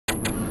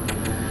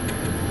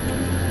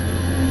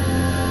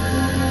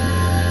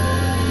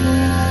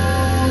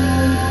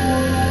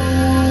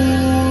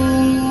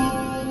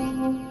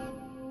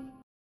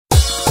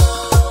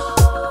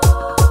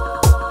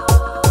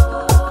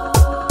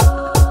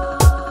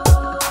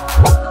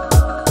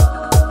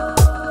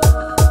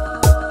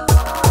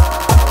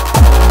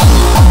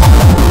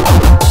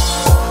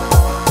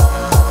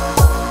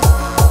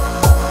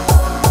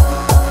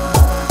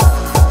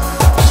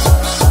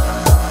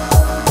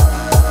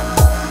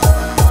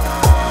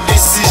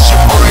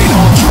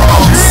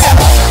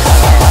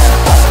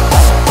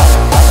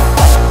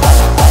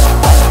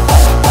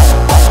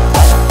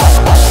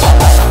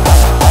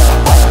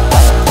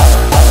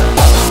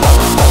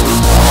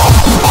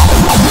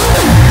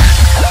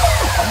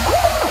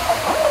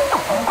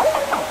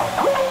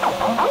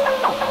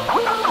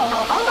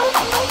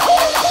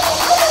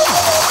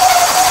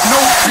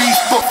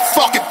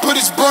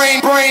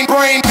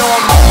brain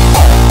on me.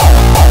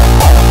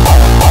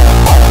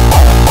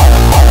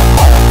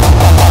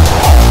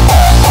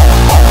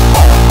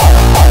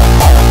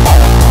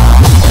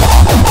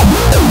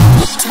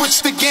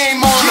 Switch the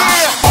game on them.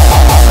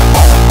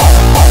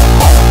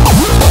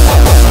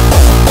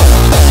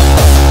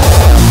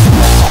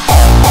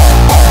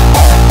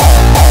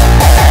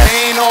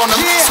 Ain't on them.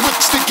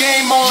 Switch the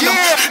game on them.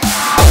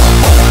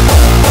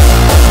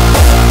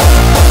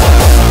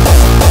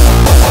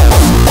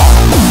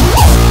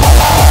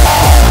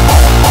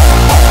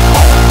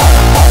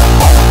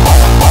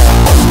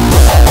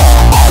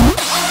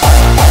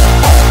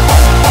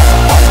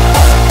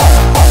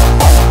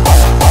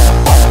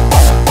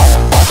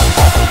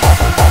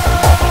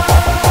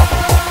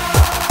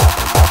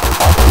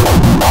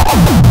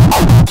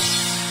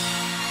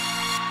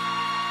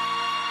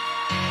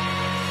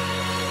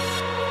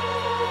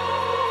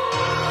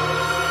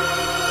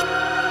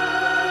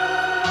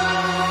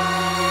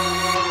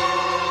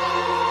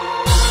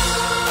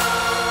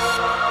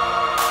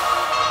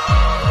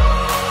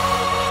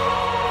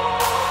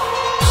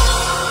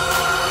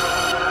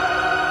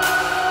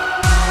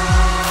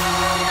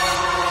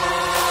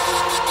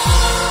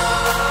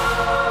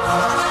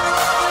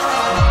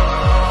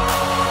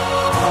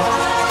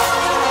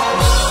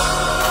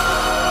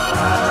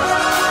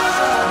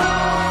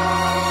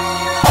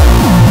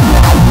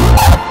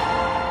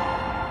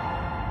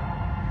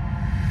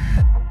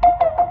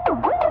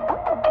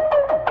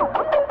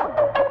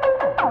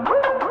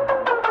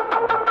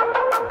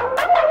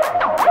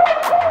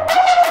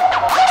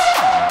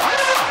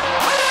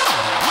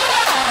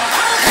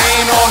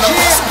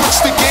 Switch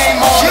the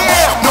game on them.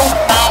 No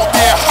out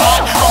there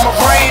hot, I'ma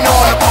rain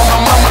on them. On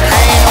my mama,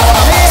 ain't on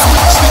them.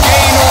 Switch the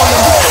game on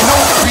them. No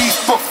beef,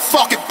 but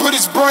fuck it, put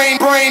his brain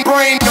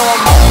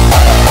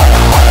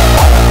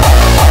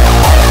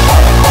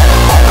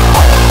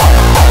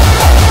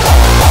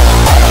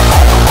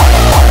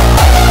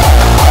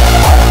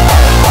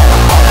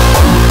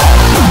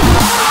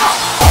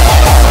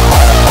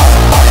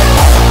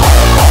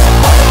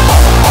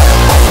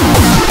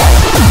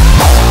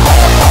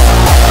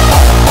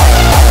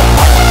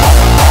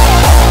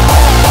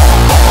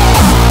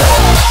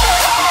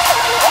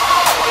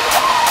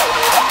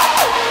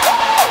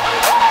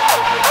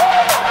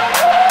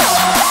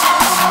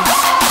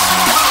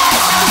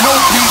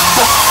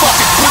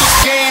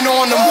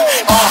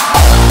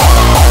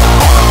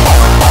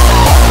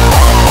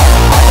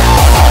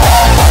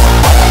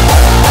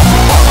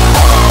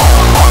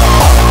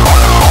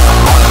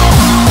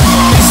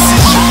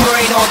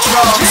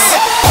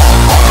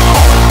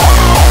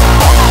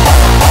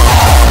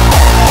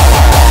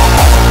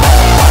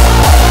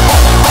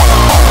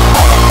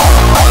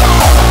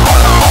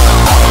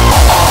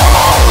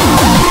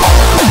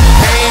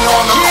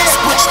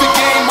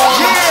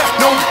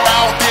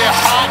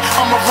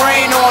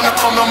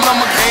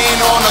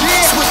on me.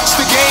 Switch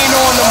the game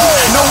on them.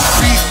 No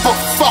beef, but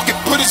fuck it,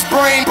 put his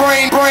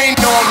brain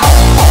on me.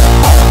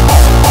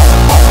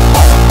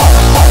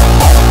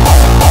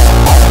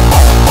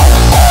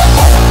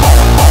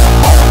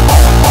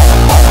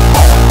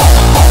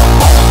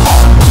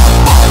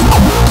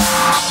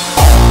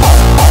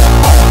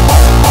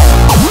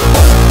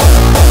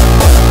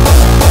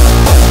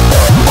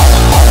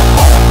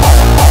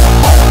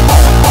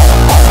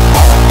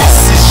 This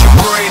is your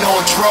brain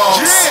on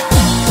drugs.